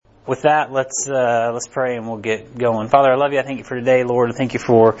with that, let's pray and we'll get going. Father, I love you. I thank you for today, Lord. I thank you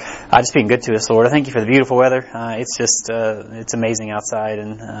for just being good to us, Lord. I thank you for the beautiful weather. It's amazing outside,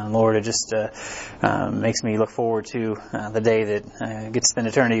 and Lord, it just makes me look forward to the day that I get to spend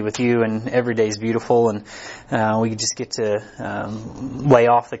eternity with you. And every day is beautiful, and we just get to lay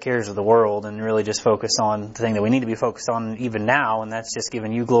off the cares of the world and really just focus on the thing that we need to be focused on even now, and that's just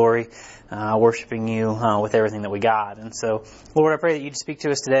giving you glory, worshiping you with everything that we got. And so, Lord, I pray that you'd speak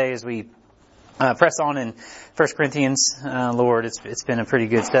to us today as we press on in 1 Corinthians. Lord, it's been a pretty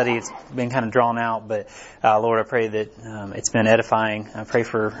good study. It's been kind of drawn out, but Lord, I pray that it's been edifying. I pray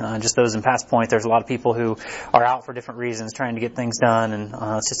for just those in Past Point. There's a lot of people who are out for different reasons, trying to get things done, and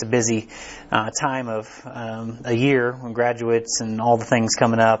it's just a busy time of a year when graduates and all the things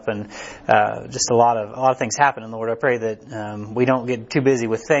coming up, and just a lot of things happening. Lord, I pray that we don't get too busy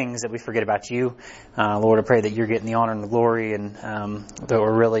with things that we forget about you. Lord, I pray that you're getting the honor and the glory, and that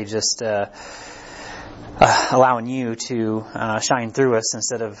we're really just allowing you to shine through us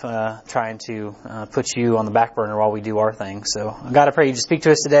instead of trying to put you on the back burner while we do our thing. So, God, I pray you just speak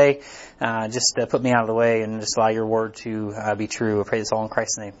to us today. Just put me out of the way and just allow your word to be true. I pray this all in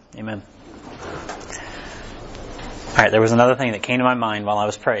Christ's name. Amen. All right, there was another thing that came to my mind while I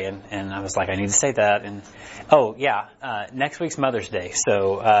was praying, and I was like, I need to say that. And next week's Mother's Day.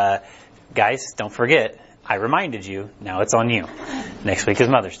 So, guys, don't forget, I reminded you. Now it's on you. Next week is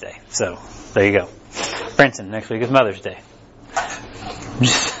Mother's Day. So, there you go. Brenton, next week is Mother's Day.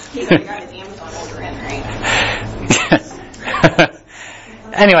 He's already got his Amazon order in, right?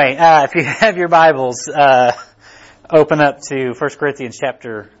 Anyway, if you have your Bibles, open up to 1 Corinthians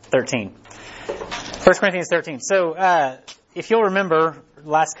chapter 13. 1 Corinthians 13. So, if you'll remember, the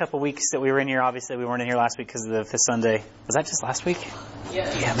last couple of weeks that we were in here, obviously we weren't in here last week because of the Fifth Sunday. Was that just last week?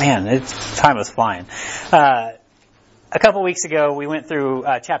 Yeah, man, time was flying. A couple weeks ago, we went through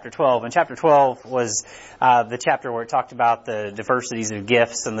chapter 12, and chapter 12 was the chapter where it talked about the diversities of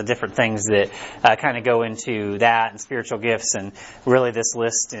gifts and the different things that kind of go into that and spiritual gifts. And really, this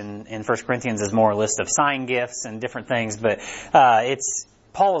list in 1 Corinthians is more a list of sign gifts and different things. But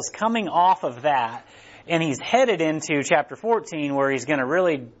Paul is coming off of that, and he's headed into chapter 14, where he's going to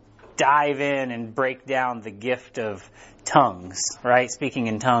really dive in and break down the gift of tongues, right? Speaking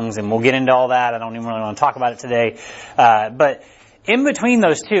in tongues, and we'll get into all that. I don't even really want to talk about it today. But in between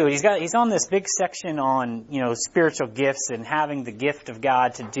those two, he's on this big section on, spiritual gifts and having the gift of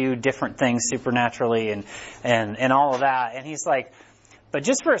God to do different things supernaturally and all of that. And he's like, but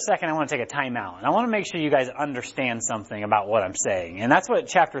just for a second, I want to take a time out. And I want to make sure you guys understand something about what I'm saying. And that's what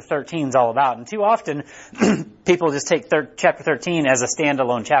chapter 13 is all about. And too often, people just take chapter 13 as a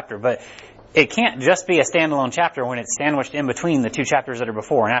standalone chapter. But it can't just be a standalone chapter when it's sandwiched in between the two chapters that are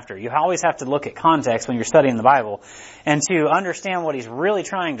before and after. You always have to look at context when you're studying the Bible. And to understand what he's really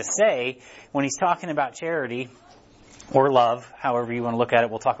trying to say when he's talking about charity or love, however you want to look at it.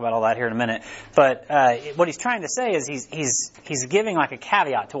 We'll talk about all that here in a minute. But what he's trying to say is he's giving like a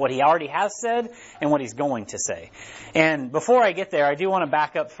caveat to what he already has said and what he's going to say. And before I get there, I do want to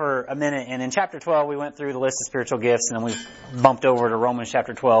back up for a minute. And in chapter 12, we went through the list of spiritual gifts, and then we bumped over to Romans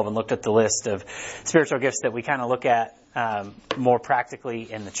chapter 12 and looked at the list of spiritual gifts that we kind of look at more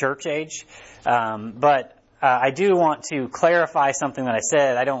practically in the church age. But I do want to clarify something that I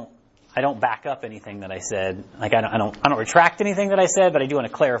said. I don't back up anything that I said. Like I don't retract anything that I said, but I do want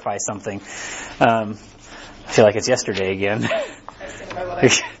to clarify something. I feel like it's yesterday again.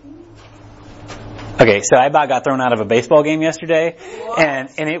 Okay, so I about got thrown out of a baseball game yesterday, and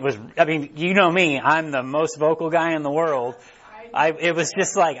it was, you know me, I'm the most vocal guy in the world. It was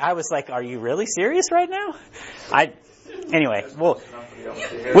just like, I was like, are you really serious right now? Anyway, well,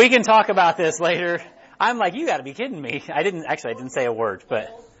 we can talk about this later. I'm like, you gotta be kidding me. I didn't say a word, but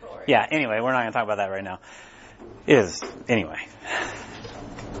yeah, anyway, we're not going to talk about that right now. Anyway.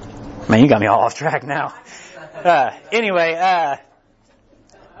 Man, you got me all off track now.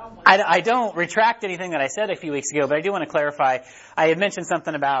 I don't retract anything that I said a few weeks ago, but I do want to clarify. I had mentioned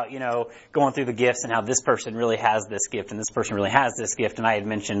something about, going through the gifts and how this person really has this gift and this person really has this gift. And I had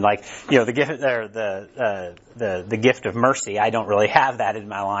mentioned the gift or the gift of mercy. I don't really have that in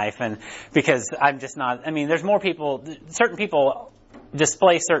my life. And because I'm just not, there's more people, certain people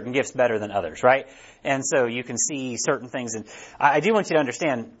display certain gifts better than others, right? And so you can see certain things. And I do want you to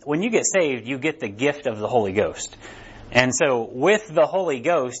understand, when you get saved, you get the gift of the Holy Ghost. And so with the Holy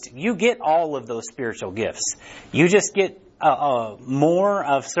Ghost, you get all of those spiritual gifts. You just get more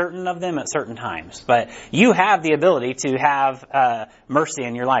of certain of them at certain times. But you have the ability to have mercy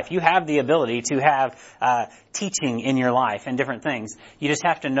in your life. You have the ability to have teaching in your life and different things. You just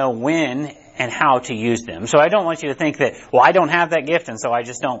have to know when and how to use them. So I don't want you to think that, well, I don't have that gift and so I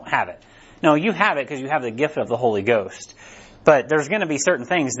just don't have it. No, you have it because you have the gift of the Holy Ghost. But there's going to be certain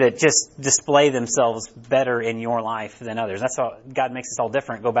things that just display themselves better in your life than others. That's how God makes us all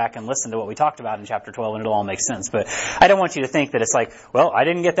different. Go back and listen to what we talked about in chapter 12 and it'll all make sense. But I don't want you to think that it's like, well, I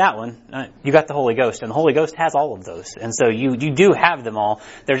didn't get that one. You got the Holy Ghost. And the Holy Ghost has all of those. And so you do have them all.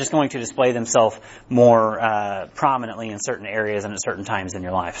 They're just going to display themselves more prominently in certain areas and at certain times in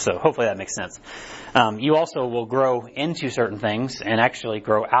your life. So hopefully that makes sense. You also will grow into certain things and actually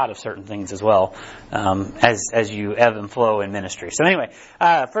grow out of certain things as well as you ebb and flow in ministry. So anyway,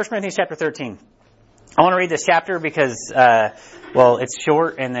 1 Corinthians chapter 13. I want to read this chapter because, it's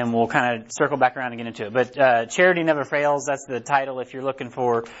short and then we'll kind of circle back around and get into it. But Charity Never Fails, that's the title if you're looking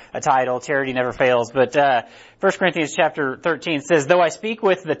for a title. Charity Never Fails. But 1 Corinthians chapter 13 says, though I speak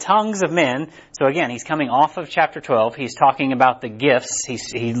with the tongues of men, so again, he's coming off of chapter 12. He's talking about the gifts.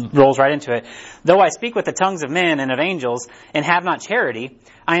 He rolls right into it. Though I speak with the tongues of men and of angels and have not charity,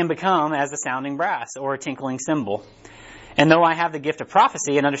 I am become as a sounding brass or a tinkling cymbal. And though I have the gift of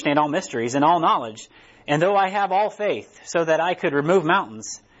prophecy and understand all mysteries and all knowledge, and though I have all faith so that I could remove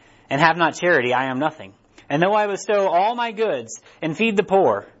mountains and have not charity, I am nothing. And though I bestow all my goods and feed the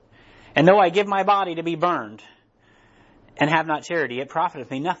poor, and though I give my body to be burned and have not charity, it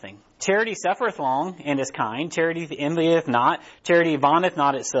profiteth me nothing. Charity suffereth long and is kind. Charity envieth not. Charity vaunteth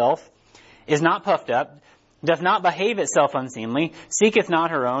not itself, is not puffed up, doth not behave itself unseemly, seeketh not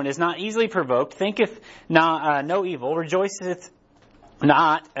her own, is not easily provoked, thinketh not, no evil, rejoiceth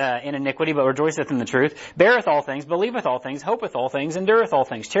not in iniquity, but rejoiceth in the truth, beareth all things, believeth all things, hopeth all things, endureth all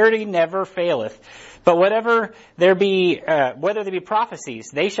things. Charity never faileth. But whether there be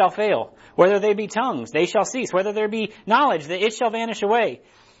prophecies, they shall fail. Whether they be tongues, they shall cease. Whether there be knowledge, it shall vanish away.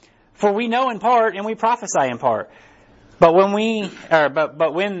 For we know in part, and we prophesy in part. But when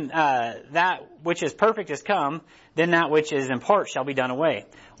that which is perfect is come, then that which is in part shall be done away.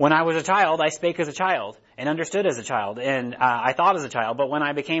 When I was a child, I spake as a child, and understood as a child, and I thought as a child. But when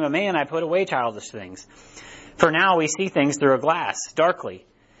I became a man, I put away childish things. For now we see things through a glass, darkly.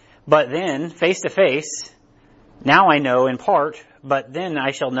 But then, face to face, now I know in part, but then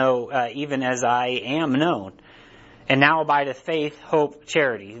I shall know even as I am known. And now abideth faith, hope,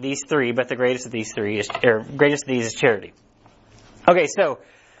 charity. These three, but the greatest of these is charity. Okay, so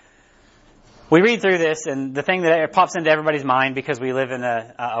we read through this, and the thing that pops into everybody's mind, because we live in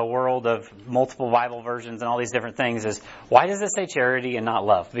a world of multiple Bible versions and all these different things, is why does it say charity and not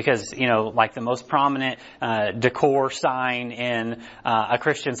love? Because, like the most prominent decor sign in a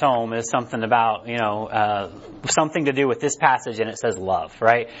Christian's home is something about, something to do with this passage, and it says love,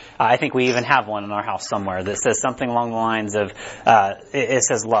 right? I think we even have one in our house somewhere that says something along the lines of, it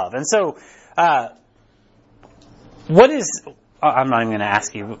says love. And so, I'm not even going to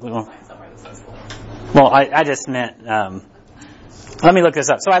ask you. Well, I just meant, let me look this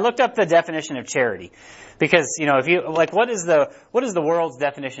up. So I looked up the definition of charity. Because, if you, what is the world's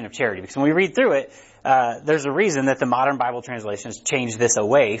definition of charity? Because when we read through it, there's a reason that the modern Bible translations changed this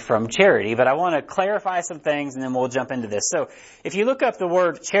away from charity. But I want to clarify some things and then we'll jump into this. So if you look up the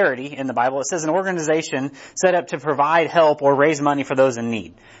word charity in the Bible, it says an organization set up to provide help or raise money for those in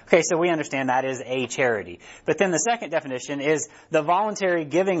need. Okay, so we understand that is a charity. But then the second definition is the voluntary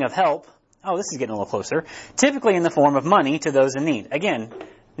giving of help. Oh, this is getting a little closer. Typically in the form of money to those in need. Again,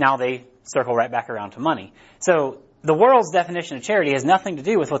 now they circle right back around to money. So the world's definition of charity has nothing to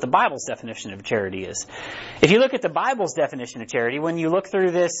do with what the Bible's definition of charity is. If you look at the Bible's definition of charity, when you look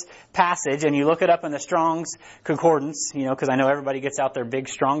through this passage and you look it up in the Strong's Concordance, because I know everybody gets out their big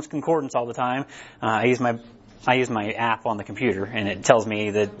Strong's Concordance all the time. I use my app on the computer and it tells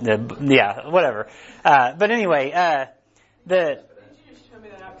me whatever. But anyway,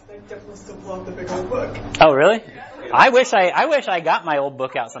 definitely still pull out the big old book. Oh, really? I wish I got my old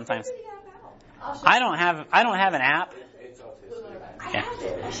book out sometimes. I don't have an app.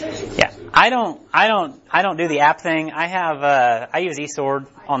 Yeah. I don't do the app thing. I use eSword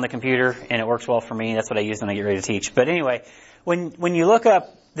on the computer and it works well for me. That's what I use when I get ready to teach. But anyway, when you look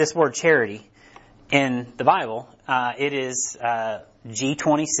up this word charity in the Bible, it is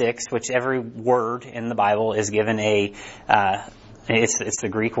G26, which every word in the Bible is given it's the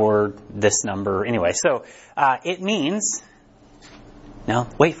Greek word, this number. Anyway, so it means, now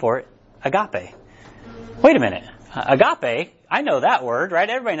wait for it, agape. Wait a minute. Agape, I know that word, right?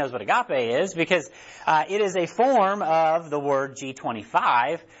 Everybody knows what agape is because it is a form of the word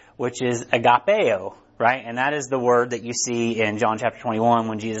G25, which is agapeo, right? And that is the word that you see in John chapter 21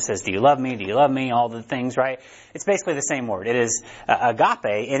 when Jesus says, do you love me? Do you love me? All the things, right? It's basically the same word. It is agape,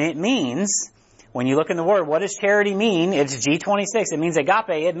 and it means, when you look in the word, what does charity mean? It's G26. It means agape.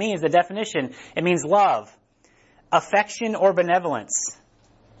 It means, the definition, it means love, affection, or benevolence.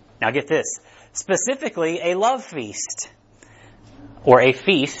 Now get this. Specifically, a love feast or a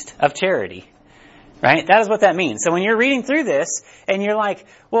feast of charity. Right? That is what that means. So when you're reading through this and you're like,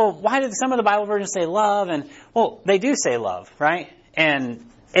 well, why did some of the Bible versions say love? And, well, they do say love, right? And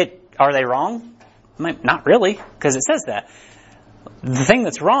are they wrong? Not really, because it says that. The thing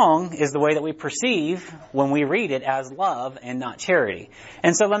that's wrong is the way that we perceive when we read it as love and not charity.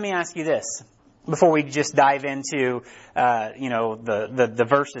 And so let me ask you this. Before we just dive into, the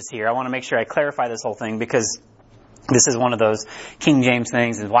verses here, I want to make sure I clarify this whole thing because this is one of those King James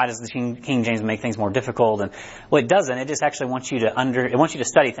things, and why does the King James make things more difficult? And well, it doesn't. It just actually wants you to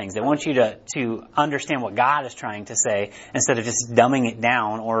study things. It wants you to understand what God is trying to say instead of just dumbing it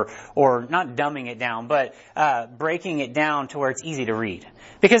down, or not dumbing it down, but breaking it down to where it's easy to read.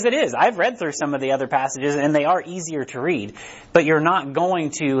 Because it is. I've read through some of the other passages, and they are easier to read. But you're not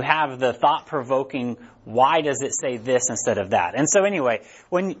going to have the thought-provoking, why does it say this instead of that? And so anyway,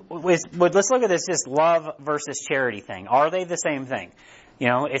 let's look at this just love versus charity thing. Are they the same thing? You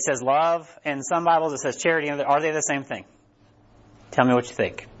know, it says love, and some Bibles it says charity. Are they the same thing? Tell me what you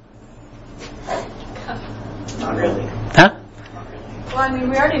think. Not really. Huh? Well, I mean,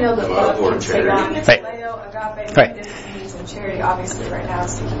 we already know that love can take on phileo, agape, Right. different meanings than charity, obviously, right now.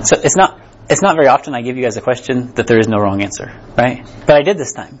 So it's not very often I give you guys a question that there is no wrong answer, right? But I did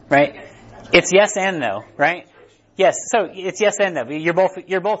this time, right? It's yes and no, right? Yes, so it's yes and no. You're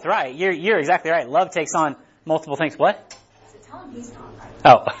both right. You're exactly right. Love takes on multiple things. What? So tell him he's not right.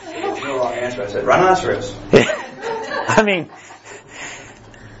 Oh. No wrong answer. I said rhinoceros. I mean,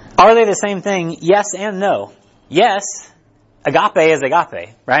 are they the same thing? Yes and no. Yes, agape is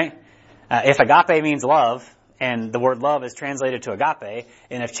agape, right? If agape means love, and the word love is translated to agape,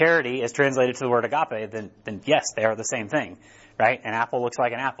 and if charity is translated to the word agape, then yes, they are the same thing, right? An apple looks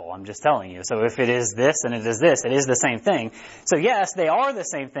like an apple, I'm just telling you. So if it is this and it is this, it is the same thing. So yes, they are the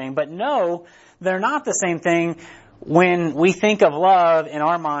same thing, but no, they're not the same thing. When we think of love in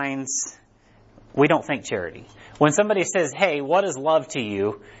our minds, we don't think charity. When somebody says, hey, what is love to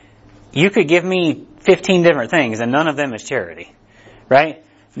you? You could give me 15 different things, and none of them is charity, right?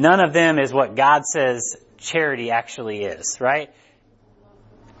 None of them is what God says charity actually is, right?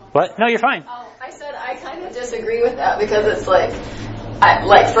 What? No, you're fine. I said I kind of disagree with that because it's like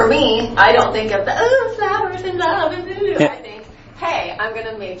for me, I don't think of the flowers and love and Yeah. I think, hey, I'm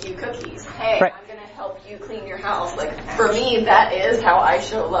gonna make you cookies. Hey, Right. I'm gonna help you clean your house. Like for me, that is how I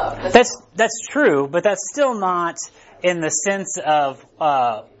show love. That's true, but that's still not in the sense of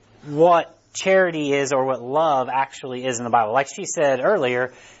what charity is or what love actually is in the Bible. Like she said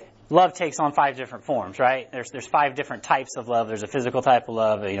earlier, love takes on 5 different forms, right? There's 5 different types of love. There's a physical type of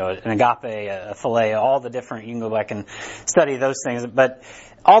love, an agape, a phileo, all the different, you can go back and study those things, but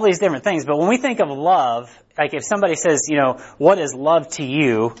all these different things. But when we think of love, like if somebody says, what is love to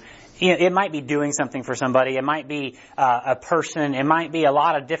you? It might be doing something for somebody. It might be a person. It might be a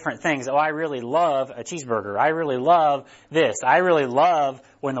lot of different things. Oh, I really love a cheeseburger. I really love this. I really love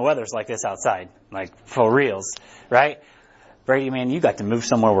when the weather's like this outside, like for reals, right? Brady, man, you got to move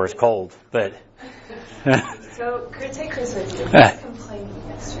somewhere where it's cold, but... So, take Chris with you. He's complaining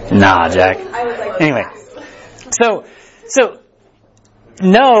yesterday. Nah, Jack. I was like, Anyway, so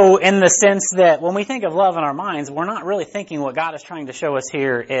no, in the sense that when we think of love in our minds, we're not really thinking what God is trying to show us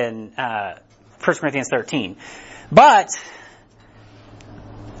here in 1 Corinthians 13. But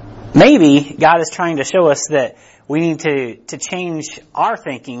maybe God is trying to show us that we need to change our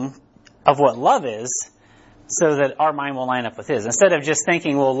thinking of what love is so that our mind will line up with His. Instead of just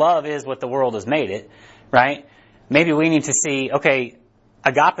thinking, well, love is what the world has made it, right? Maybe we need to see, okay,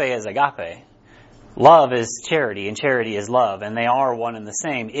 agape is agape. Love is charity, and charity is love, and they are one and the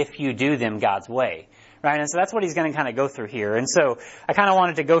same if you do them God's way, right? And so that's what he's going to kind of go through here. And so I kind of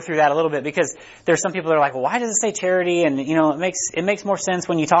wanted to go through that a little bit because there's some people that are like, well, why does it say charity? And, it makes more sense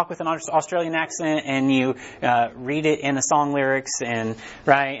when you talk with an Australian accent and you read it in the song lyrics, and,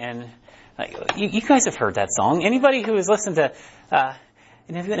 right? And you guys have heard that song. Anybody who has listened to...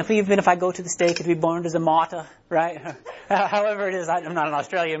 even if I go to the stake to be born as a martyr, right? However it is, I'm not an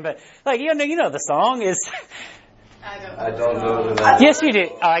Australian, but you know the song is. I don't know that. Yes, you do.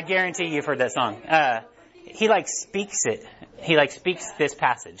 I guarantee you've heard that song. He speaks it. He speaks this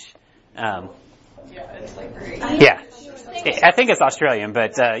passage. Yeah, it's like very... Yeah. I think it's Australian,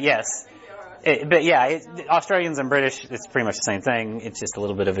 but yes. Australians and British, it's pretty much the same thing. It's just a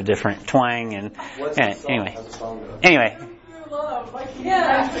little bit of a different twang. And anyway.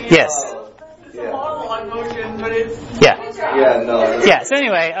 Yes. It's a monologue motion, but it's... Yeah, so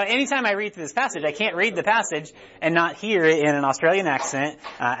anyway, anytime I read through this passage, I can't read the passage and not hear it in an Australian accent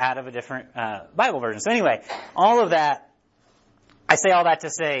out of a different Bible version. So anyway, all of that, I say all that to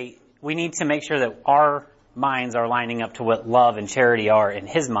say we need to make sure that our minds are lining up to what love and charity are in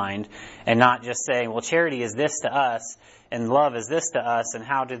His mind, and not just saying, well, charity is this to us and love is this to us, and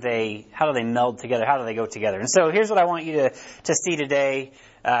how do they meld together? How do they go together? And so here's what I want you to see today.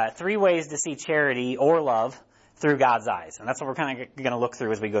 3 ways to see charity or love through God's eyes. And that's what we're kind of going to look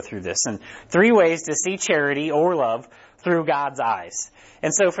through as we go through this. And 3 ways to see charity or love through God's eyes.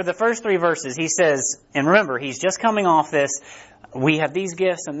 And so for the first 3 verses, he says, and remember, he's just coming off this, we have these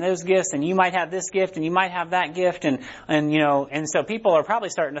gifts and those gifts, and you might have this gift and you might have that gift, and so people are probably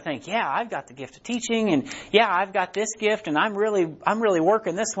starting to think, yeah, I've got the gift of teaching, and yeah, I've got this gift, and I'm really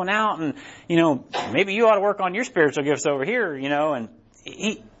working this one out, and maybe you ought to work on your spiritual gifts over here, and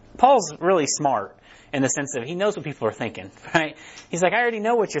Paul's really smart in the sense of he knows what people are thinking, right? He's like, I already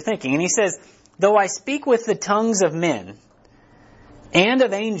know what you're thinking. And he says, though I speak with the tongues of men and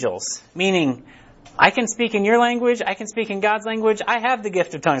of angels, meaning I can speak in your language, I can speak in God's language, I have the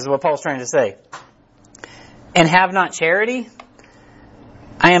gift of tongues, is what Paul's trying to say, and have not charity,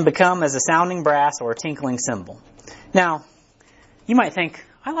 I am become as a sounding brass or a tinkling cymbal. Now, you might think,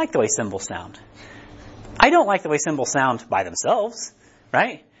 I like the way cymbals sound. I don't like the way cymbals sound by themselves,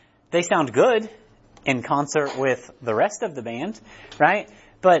 right? They sound good in concert with the rest of the band, right?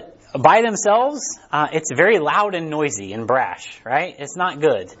 But by themselves, it's very loud and noisy and brash, right? It's not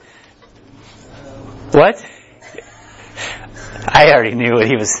good. What? I already knew what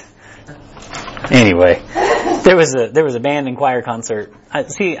he was. Anyway, there was a band and choir concert.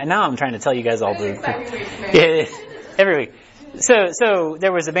 See, now I'm trying to tell you guys all every week. So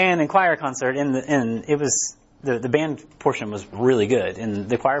there was a band and choir concert, and it was the band portion was really good, and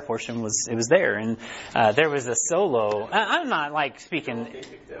the choir portion was there, and there was a solo. I'm not like speaking.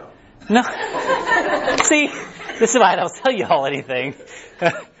 No. See, this is why I don't tell you all anything.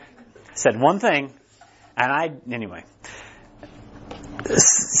 Said one thing, and anyway.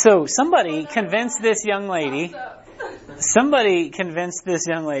 So somebody convinced this young lady that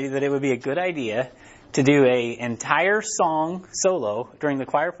it would be a good idea to do an entire song solo during the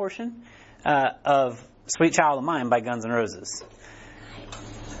choir portion of Sweet Child of Mine by Guns N' Roses.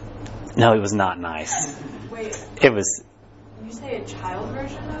 No, it was not nice. Wait. It was... Did you say a child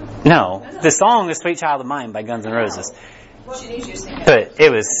version of? No. The song is Sweet Child of Mine by Guns N' Roses. She needs you to sing it. But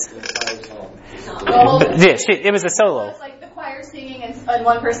it was... it was a solo. It's like the choir singing and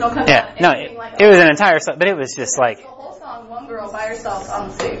one person will come out. And no, it was an entire song, but it was just like... The whole song, one girl by herself on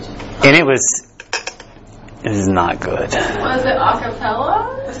the stage. And it was not good. Was it a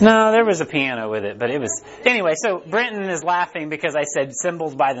cappella? No, there was a piano with it, but it was... Anyway, so Brenton is laughing because I said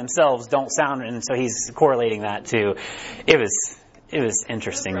cymbals by themselves don't sound, and so he's correlating that to... It was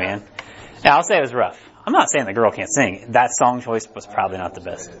interesting, man. Yeah, I'll say it was rough. I'm not saying the girl can't sing. That song choice was probably not the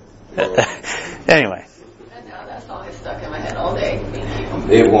best. Anyway. And now that song is stuck in my head all day.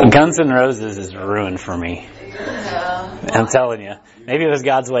 Guns N' Roses is ruined for me. I'm telling you. Maybe it was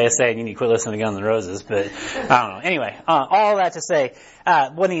God's way of saying you need to quit listening to Guns N' Roses, but I don't know. Anyway, all that to say,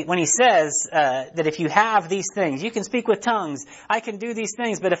 when he says that if you have these things, you can speak with tongues, I can do these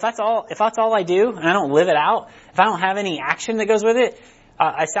things, but if that's all I do and I don't live it out, if I don't have any action that goes with it,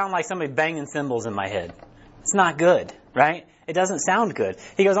 I sound like somebody banging cymbals in my head. It's not good, right? It doesn't sound good.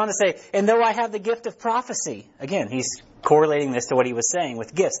 He goes on to say, and though I have the gift of prophecy, again, he's correlating this to what he was saying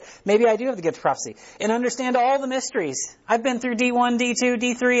with gifts. Maybe I do have the gift of prophecy and understand all the mysteries. I've been through D1, D2,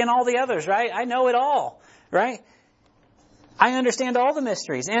 D3, and all the others, right? I know it all, right? I understand all the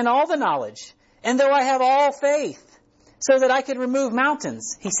mysteries and all the knowledge. And though I have all faith so that I could remove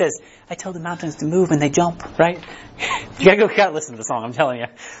mountains. He says, I tell the mountains to move and they jump, right? You gotta listen to the song, I'm telling you.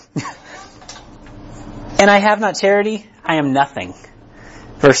 And I have not charity, I am nothing.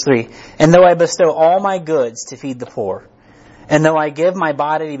 Verse 3, and though I bestow all my goods to feed the poor, and though I give my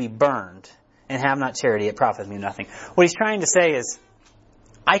body to be burned, and have not charity, it profiteth me nothing. What he's trying to say is,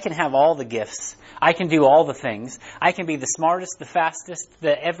 I can have all the gifts, I can do all the things, I can be the smartest, the fastest,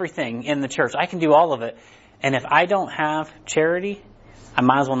 the everything in the church, I can do all of it, and if I don't have charity, I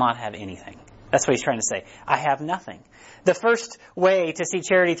might as well not have anything. That's what he's trying to say. I have nothing. The first way to see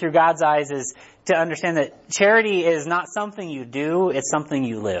charity through God's eyes is to understand that charity is not something you do, it's something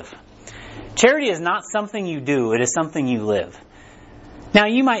you live. Charity is not something you do, it is something you live. Now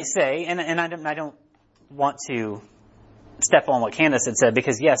you might say, and I don't want to step on what Candace had said,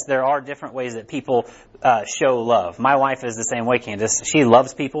 because yes, there are different ways that people show love. My wife is the same way, Candace. She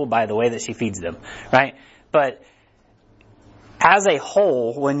loves people by the way that she feeds them, right? But as a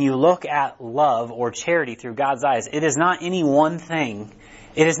whole, when you look at love or charity through God's eyes, it is not any one thing.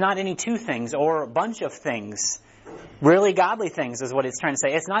 It is not any two things or a bunch of things. Really godly things is what it's trying to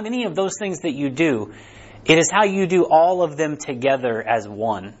say. It's not any of those things that you do. It is how you do all of them together as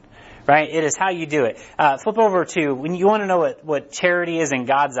one. Right? It is how you do it. Flip over to, when you want to know what charity is in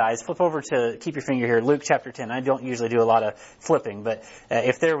God's eyes, flip over to, keep your finger here, Luke chapter 10. I don't usually do a lot of flipping, but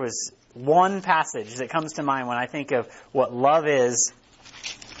if there was one passage that comes to mind when I think of what love is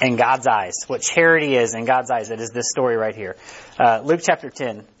in God's eyes, what charity is in God's eyes, it is this story right here. Luke chapter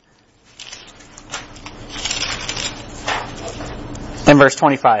 10. And verse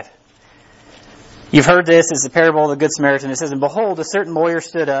 25. You've heard this is the parable of the Good Samaritan. It says, and behold, a certain lawyer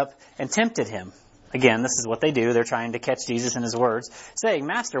stood up and tempted him. Again, this is what they do. They're trying to catch Jesus in his words, saying,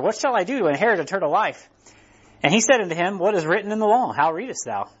 Master, what shall I do to inherit eternal life? And he said unto him, what is written in the law? How readest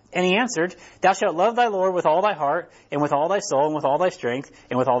thou? And he answered, Thou shalt love thy Lord with all thy heart, and with all thy soul, and with all thy strength,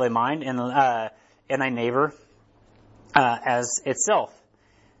 and with all thy mind, and thy neighbor as itself.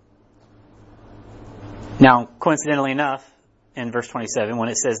 Now, coincidentally enough, in verse 27, when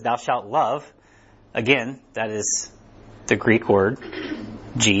it says, Thou shalt love, again, that is the Greek word,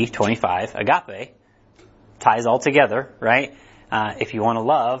 G25, agape, ties all together, right? If you want to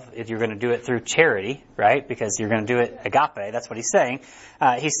love, if you're going to do it through charity, right? Because you're going to do it agape, that's what he's saying.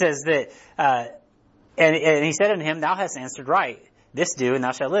 He says that, and he said unto him, Thou hast answered right. This do, and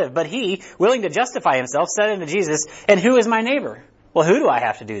thou shalt live. But he, willing to justify himself, said unto Jesus, And who is my neighbor? Well, who do I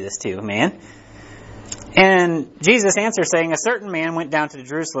have to do this to, man? And Jesus answered, saying, A certain man went down to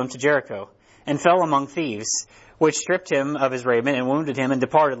Jerusalem, to Jericho, and fell among thieves, which stripped him of his raiment, and wounded him, and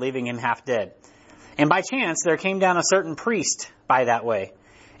departed, leaving him half dead. And by chance there came down a certain priest by that way.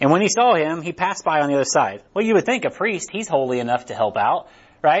 And when he saw him, he passed by on the other side. Well, you would think a priest, he's holy enough to help out,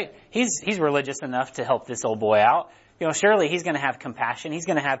 right? He's religious enough to help this old boy out. You know, surely he's going to have compassion. He's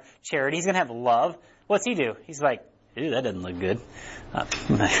going to have charity. He's going to have love. What's he do? He's like, ew, that doesn't look good. I'm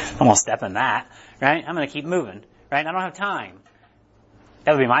going to step in that, right? I'm going to keep moving, right? I don't have time.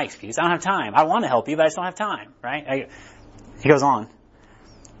 That would be my excuse. I don't have time. I want to help you, but I just don't have time, right? He goes on.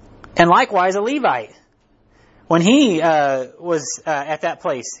 And likewise, a Levite, when he was at that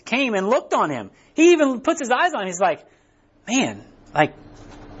place, came and looked on him. He even puts his eyes on him. He's like, man, like,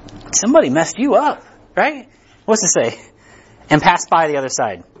 somebody messed you up, right? What's it say? And passed by the other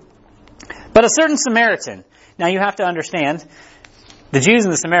side. But a certain Samaritan. Now you have to understand, the Jews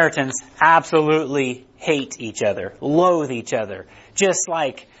and the Samaritans absolutely hate each other, loathe each other. Just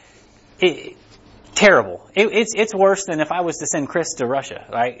like, terrible. It's worse than if I was to send Chris to Russia,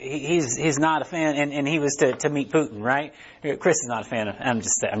 right? He's not a fan, and he was to meet Putin, right? Chris is not a fan of, I'm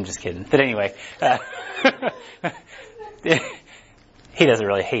just kidding. But anyway, he doesn't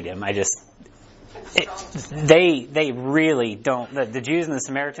really hate him. They really don't, the Jews and the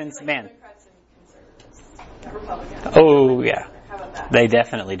Samaritans, man. Oh, yeah. They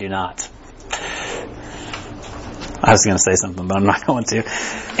definitely do not. I was going to say something, but I'm not going to.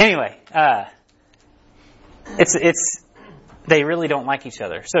 Anyway, they really don't like each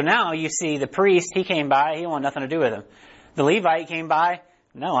other. So now you see the priest, he came by, he wanted nothing to do with him. The Levite came by,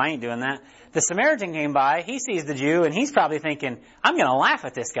 no, I ain't doing that. The Samaritan came by, he sees the Jew, and he's probably thinking, I'm going to laugh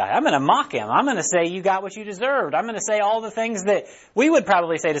at this guy. I'm going to mock him. I'm going to say you got what you deserved. I'm going to say all the things that we would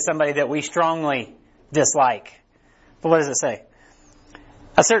probably say to somebody that we strongly dislike. But what does it say?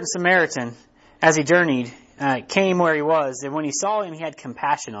 A certain Samaritan, as he journeyed, came where he was, and when he saw him, he had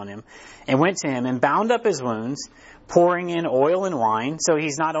compassion on him, and went to him and bound up his wounds, pouring in oil and wine. So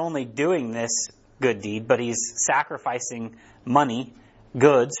he's not only doing this good deed, but he's sacrificing money,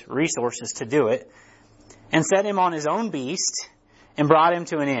 goods, resources to do it, and set him on his own beast, and brought him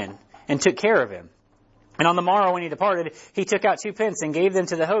to an inn, and took care of him. And on the morrow when he departed, he took out 2 pence and gave them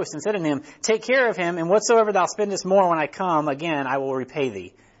to the host, and said unto him, Take care of him, and whatsoever thou spendest more when I come again, I will repay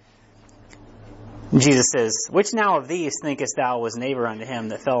thee. And Jesus says, Which now of these thinkest thou was neighbor unto him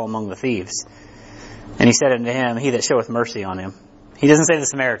that fell among the thieves? And he said unto him, He that showeth mercy on him. He doesn't say the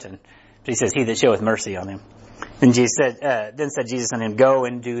Samaritan, but he says, He that showeth mercy on him. And Jesus said, then said Jesus unto him, Go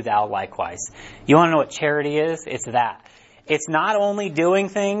and do thou likewise. You want to know what charity is? It's that. It's not only doing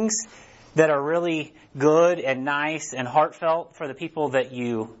things that are really good and nice and heartfelt for the people that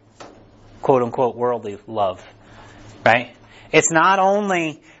you, quote unquote, worldly love, right? It's not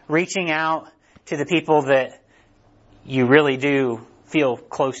only reaching out to the people that you really do feel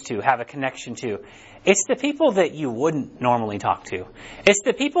close to, have a connection to. It's the people that you wouldn't normally talk to. It's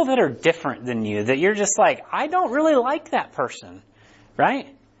the people that are different than you, that you're just like, I don't really like that person, right?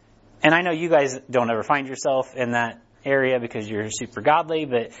 And I know you guys don't ever find yourself in that area because you're super godly,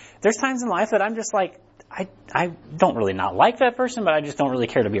 but there's times in life that I'm just like, I don't really not like that person, but I just don't really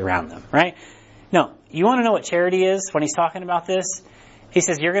care to be around them, right? No, you want to know what charity is when he's talking about this? He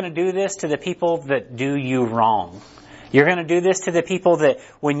says, you're going to do this to the people that do you wrong. You're going to do this to the people that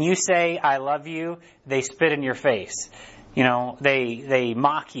when you say, I love you, they spit in your face. You know, they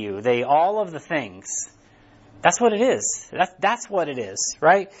mock you. They, all of the things. That's what it is. That's what it is,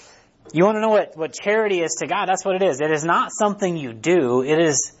 right? You want to know what charity is to God? That's what it is. It is not something you do. It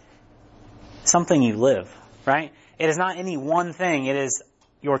is something you live, right? It is not any one thing. It is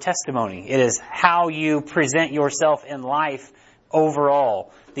your testimony. It is how you present yourself in life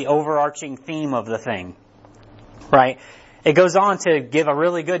overall. The overarching theme of the thing. Right? It goes on to give a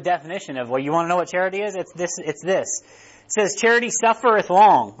really good definition of, well, you want to know what charity is? It's this. It says, charity suffereth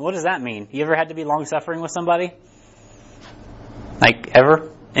long. What does that mean? You ever had to be long suffering with somebody? Like,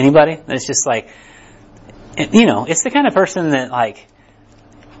 ever? Anybody? It's just like, you know, it's the kind of person that, like,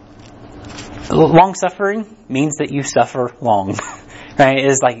 long suffering means that you suffer long. Right?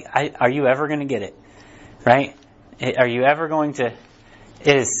 It is like, are you ever going to get it? Right? Are you ever going to,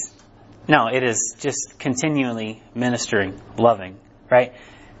 no, it is just continually ministering, loving, right?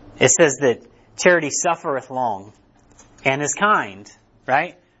 It says that charity suffereth long and is kind,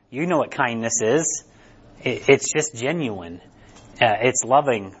 right? You know what kindness is. It's just genuine. It's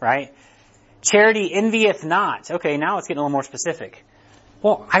loving, right? Charity envieth not. Okay, now it's getting a little more specific.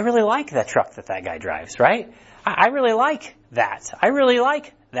 Well, I really like that truck that guy drives, right? I really like that. I really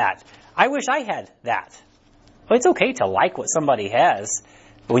like that. I wish I had that. Well, it's okay to like what somebody has.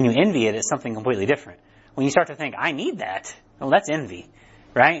 But when you envy it, it's something completely different. When you start to think, I need that, well, that's envy,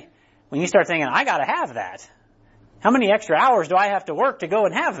 right? When you start thinking, I gotta have that. How many extra hours do I have to work to go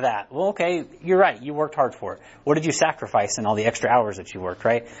and have that? Well, okay, you're right. You worked hard for it. What did you sacrifice in all the extra hours that you worked,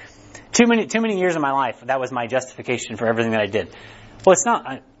 right? Too many years of my life, that was my justification for everything that I did. Well, it's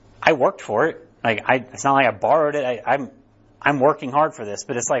not, I worked for it. It's not like I borrowed it. I'm working hard for this,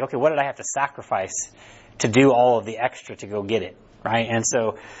 but it's like, okay, what did I have to sacrifice to do all of the extra to go get it? Right? And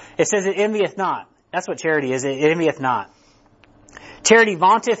so it says it envieth not. That's what charity is. It envieth not. Charity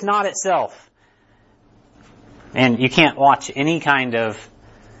vaunteth not itself. And you can't watch any kind of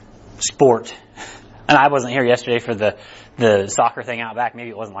sport. And I wasn't here yesterday for the soccer thing out back. Maybe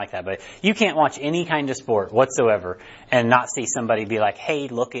it wasn't like that. But you can't watch any kind of sport whatsoever and not see somebody be like, hey,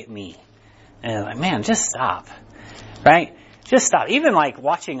 look at me. And like, man, just stop. Right? Just stop. Even like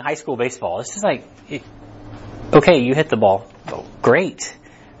watching high school baseball. It's just like, okay, you hit the ball. Oh, great.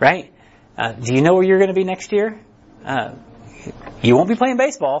 Right? Do you know where you're going to be next year? You won't be playing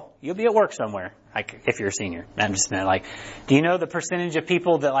baseball. You'll be at work somewhere. Like, if you're a senior. I'm just like, do you know the percentage of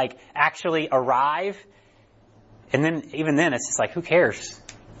people that like actually arrive? And then, even then, it's just like, who cares?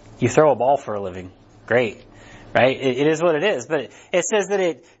 You throw a ball for a living. Great. Right? It is what it is. But it says that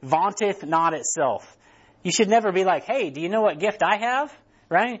it vaunteth not itself. You should never be like, hey, do you know what gift I have?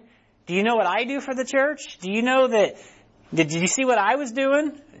 Right? Do you know what I do for the church? Do you know that, did you see what I was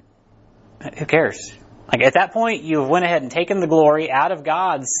doing? Who cares? Like, at that point, you went ahead and taken the glory out of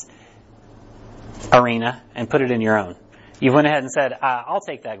God's arena and put it in your own. You went ahead and said, I'll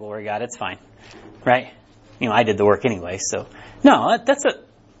take that glory, God, it's fine. Right? You know, I did the work anyway, so. No, that's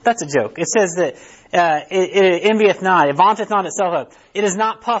a joke. It says that it envieth not, it vaunteth not itself up. It is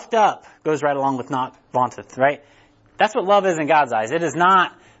not puffed up. Goes right along with not vaunteth, right? That's what love is in God's eyes. It is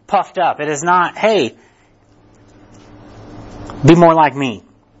not puffed up. It is not, hey, be more like me.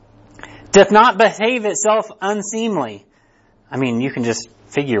 Doth not behave itself unseemly. I mean, you can just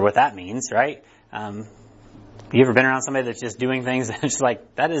figure what that means, right? You ever been around somebody that's just doing things and it's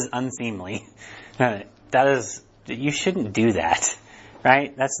like, that is unseemly. You shouldn't do that,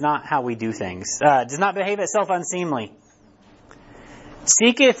 right? That's not how we do things. Does not behave itself unseemly.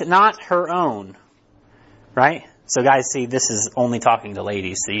 Seeketh not her own, right? So guys, see, this is only talking to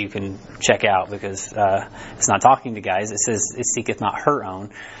ladies, so you can check out because it's not talking to guys. It says it seeketh not her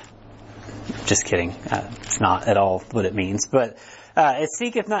own. Just kidding. It's not at all what it means. But it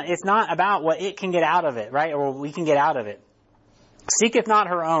seeketh not. It's not about what it can get out of it, right? Or what we can get out of it. Seeketh not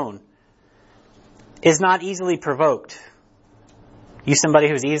her own. Is not easily provoked. You somebody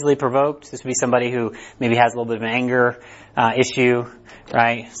who's easily provoked. This would be somebody who maybe has a little bit of an anger issue,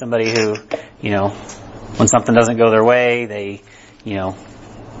 right? Somebody who, when something doesn't go their way, they, you don't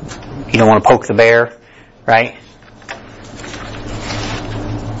want to poke the bear, right?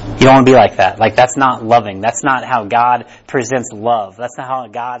 You don't want to be like that. Like, that's not loving. That's not how God presents love. That's not how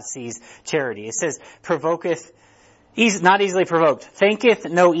God sees charity. It says, provoketh, not easily provoked, thinketh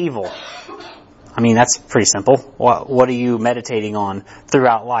no evil. I mean, that's pretty simple. What are you meditating on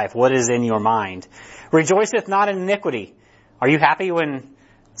throughout life? What is in your mind? Rejoiceth not in iniquity. Are you happy when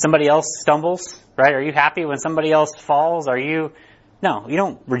somebody else stumbles? Right? Are you happy when somebody else falls? No, you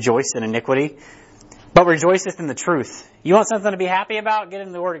don't rejoice in iniquity. But rejoiceth in the truth. You want something to be happy about? Get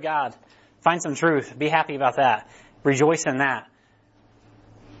in the Word of God. Find some truth. Be happy about that. Rejoice in that.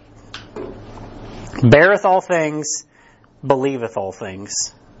 Beareth all things, believeth all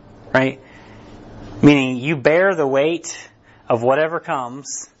things. Right? Meaning you bear the weight of whatever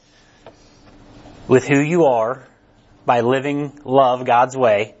comes with who you are by living love God's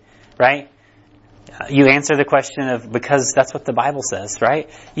way. Right? You answer the question of, because that's what the Bible says, right?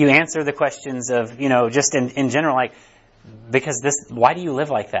 You answer the questions of, just in general, like, because why do you live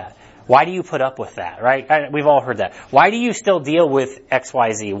like that? Why do you put up with that, right? We've all heard that. Why do you still deal with X,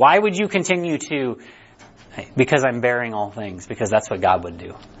 Y, Z? Why would you continue to? Because I'm bearing all things, because that's what God would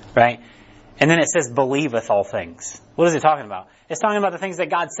do, right? And then it says, believeth all things. What is it talking about? It's talking about the things that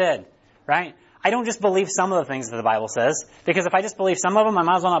God said, right? I don't just believe some of the things that the Bible says, because if I just believe some of them, I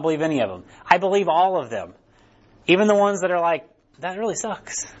might as well not believe any of them. I believe all of them. Even the ones that are like, that really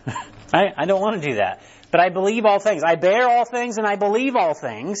sucks. I don't want to do that. But I believe all things. I bear all things and I believe all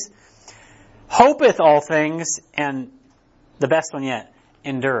things. Hopeth all things, and the best one yet,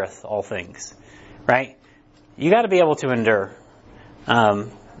 endureth all things. Right? You got to be able to endure.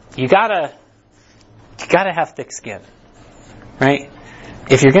 You gotta have thick skin. Right?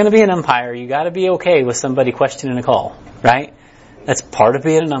 If you're going to be an umpire, you got to be okay with somebody questioning a call, right? That's part of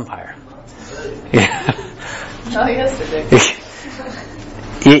being an umpire. Yeah. Oh, yes, it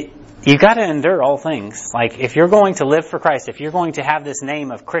is. You got to endure all things. Like, if you're going to live for Christ, if you're going to have this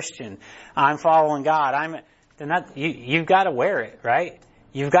name of Christian, I'm following God, you've got to wear it, right?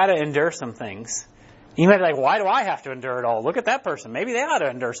 You've got to endure some things. You might be like, why do I have to endure it all? Look at that person. Maybe they ought to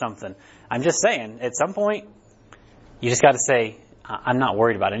endure something. I'm just saying, at some point, you just got to say, I'm not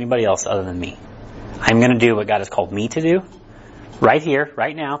worried about anybody else other than me. I'm going to do what God has called me to do, right here,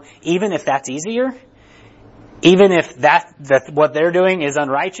 right now, even if that's easier, even if that what they're doing is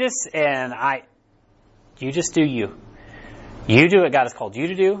unrighteous, and you just do you. You do what God has called you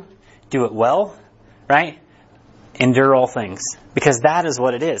to do it well, right? Endure all things, because that is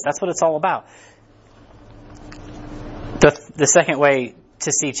what it is. That's what it's all about. The second way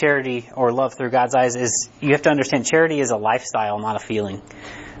to see charity or love through God's eyes is you have to understand charity is a lifestyle, not a feeling.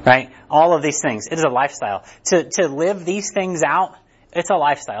 Right? All of these things. It is a lifestyle. To live these things out, it's a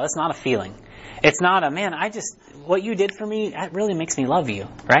lifestyle. It's not a feeling. It's not what you did for me, that really makes me love you.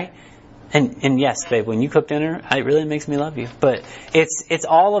 Right? And yes, babe, when you cook dinner, it really makes me love you. But it's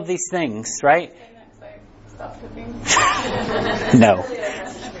all of these things, right? Stop cooking. No.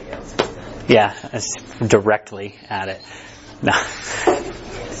 Yeah, it's directly at it. No.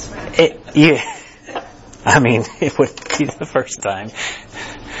 It wouldn't be the first time.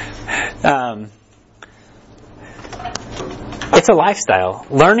 It's a lifestyle.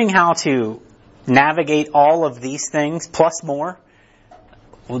 Learning how to navigate all of these things, plus more,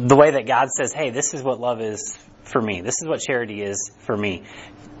 the way that God says, hey, this is what love is for me. This is what charity is for me.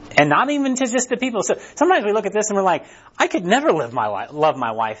 And not even to just the people. So sometimes we look at this and we're like, I could never love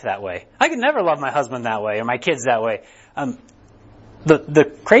my wife that way. I could never love my husband that way or my kids that way.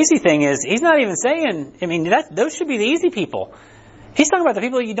 The crazy thing is, he's not even saying, those should be the easy people. He's talking about the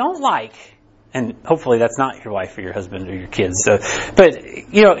people you don't like. And hopefully that's not your wife or your husband or your kids. But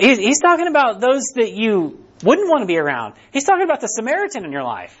he's talking about those that you wouldn't want to be around. He's talking about the Samaritan in your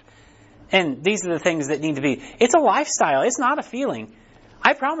life. And these are the things that need to be. It's a lifestyle. It's not a feeling.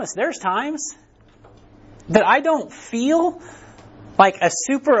 I promise there's times that I don't feel like a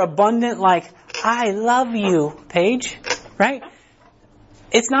super abundant, like, I love you, Paige, right?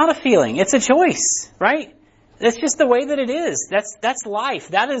 It's not a feeling. It's a choice, right? That's just the way that it is. That's life.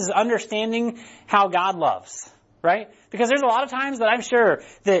 That is understanding how God loves, right? Because there's a lot of times that I'm sure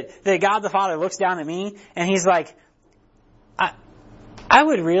that God the Father looks down at me and He's like, I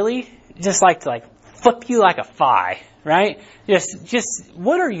would really just like to flip you like a fly, right? Just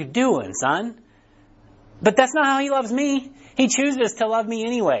what are you doing, son? But that's not how He loves me. He chooses to love me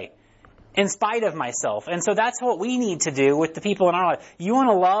anyway, in spite of myself. And so that's what we need to do with the people in our life. You want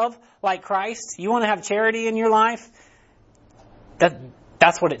to love like Christ? You want to have charity in your life?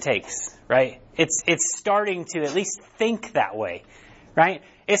 That's what it takes, right? It's starting to at least think that way, right?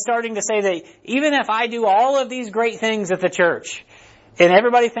 It's starting to say that even if I do all of these great things at the church, And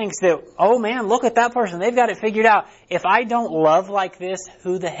everybody thinks that, oh man, look at that person. They've got it figured out. If I don't love like this,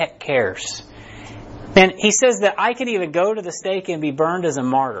 who the heck cares? And he says that I could even go to the stake and be burned as a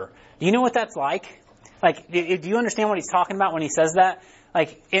martyr. Do you know what that's like? Like, do you understand what he's talking about when he says that?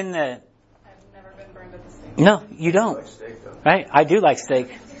 Like, in the... I've never been burned at the stake. No, you don't. Like steak, though. Right? I do like steak.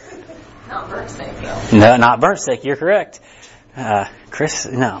 Not burnt steak though. No, not burnt steak. You're correct. Chris?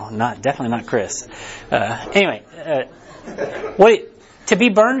 No, definitely not Chris. Anyway, to be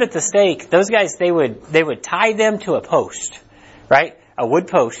burned at the stake, those guys, they would tie them to a post, right? A wood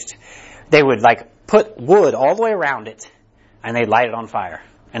post. They would like put wood all the way around it, and they'd light it on fire,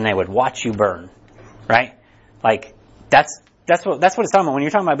 and they would watch you burn, right? Like that's what it's talking about when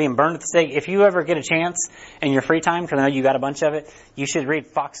you're talking about being burned at the stake. If you ever get a chance in your free time, because I know you got a bunch of it, you should read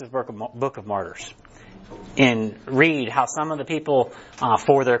Fox's Book of Martyrs and read how some of the people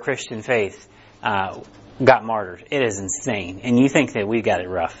for their Christian faith got martyred. It is insane. And you think that we got it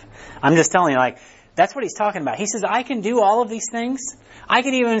rough. I'm just telling you, like, that's what he's talking about. He says, I can do all of these things. I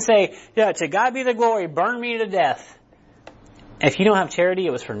can even say, yeah, to God be the glory, burn me to death. If you don't have charity,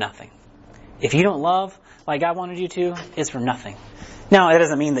 it was for nothing. If you don't love like God wanted you to, it's for nothing. Now, it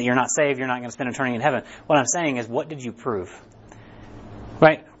doesn't mean that you're not saved, you're not going to spend eternity in heaven. What I'm saying is, what did you prove?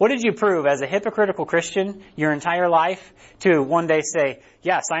 Right? What did you prove as a hypocritical Christian your entire life to one day say,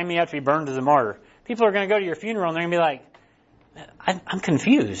 yeah, sign me up to be burned as a martyr? People are going to go to your funeral and they're going to be like, I'm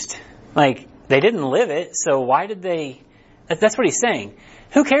confused. Like, they didn't live it, so why did they... That's what he's saying.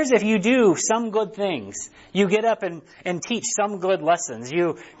 Who cares if you do some good things? You get up and teach some good lessons.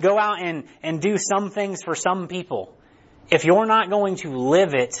 You go out and do some things for some people. If you're not going to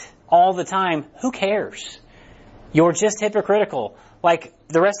live it all the time, who cares? You're just hypocritical, like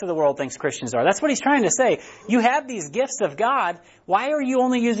the rest of the world thinks Christians are. That's what he's trying to say. You have these gifts of God. Why are you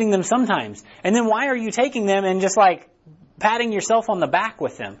only using them sometimes? And then why are you taking them and just like patting yourself on the back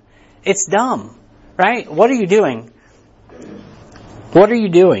with them? It's dumb, right? What are you doing? What are you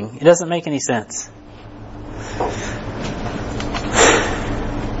doing? It doesn't make any sense.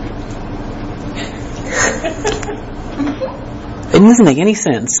 It doesn't make any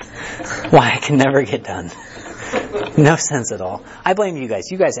sense why I can never get done. No sense at all. I blame you guys.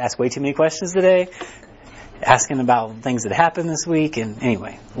 You guys ask way too many questions today, asking about things that happened this week. And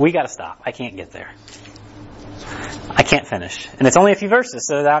anyway, we got to stop. I can't get there. I can't finish. And it's only a few verses,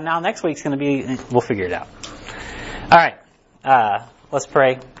 so now next week's going to be, we'll figure it out. All right. Let's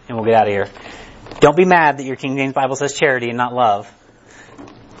pray, and we'll get out of here. Don't be mad that your King James Bible says charity and not love.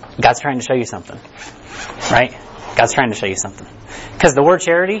 God's trying to show you something. Right? God's trying to show you something. Because the word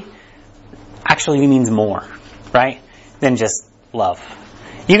charity actually means more, right, than just love.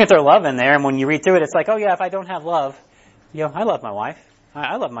 You can throw love in there, and when you read through it, it's like, oh yeah, if I don't have love, I love my wife.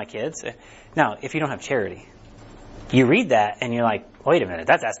 I love my kids. Now, if you don't have charity, you read that, and you're like, wait a minute,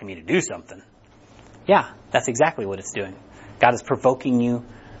 that's asking me to do something. Yeah, that's exactly what it's doing. God is provoking you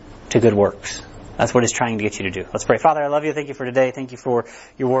to good works. That's what it's trying to get you to do. Let's pray. Father, I love you. Thank you for today. Thank you for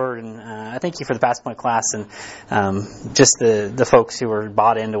your word. And I thank you for the Past Point class and just the folks who are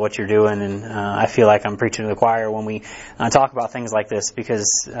bought into what you're doing. And I feel like I'm preaching to the choir when we talk about things like this because,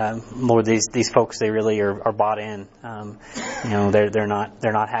 Lord, these folks, they really are bought in. They're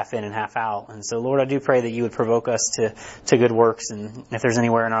not half in and half out. And so, Lord, I do pray that you would provoke us to good works. And if there's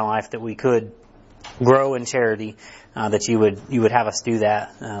anywhere in our life that we could grow in charity, that you would have us do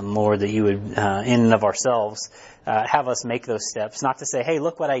that, Lord, that you would, in and of ourselves, have us make those steps. Not to say, hey,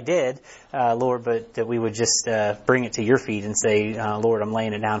 look what I did, Lord, but that we would just bring it to your feet and say, Lord, I'm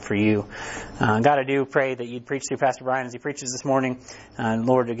laying it down for you. God, I do pray that you'd preach through Pastor Brian as he preaches this morning.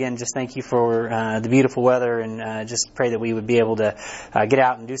 Lord, again, just thank you for the beautiful weather, and just pray that we would be able to get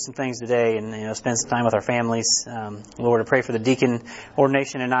out and do some things today and spend some time with our families. Lord, I pray for the deacon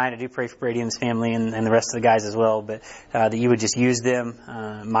ordination tonight. I do pray for Brady and his family and the rest of the guys as well, but that you would just use them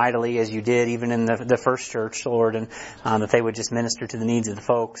mightily as you did even in the first church, Lord, and that they would just minister to the needs of the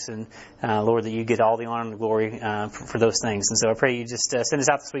folks, and Lord, that you get all the honor and the glory for those things. And so I pray you just send us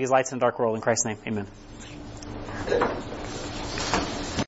out this week as lights in a dark world. In Christ's name, amen.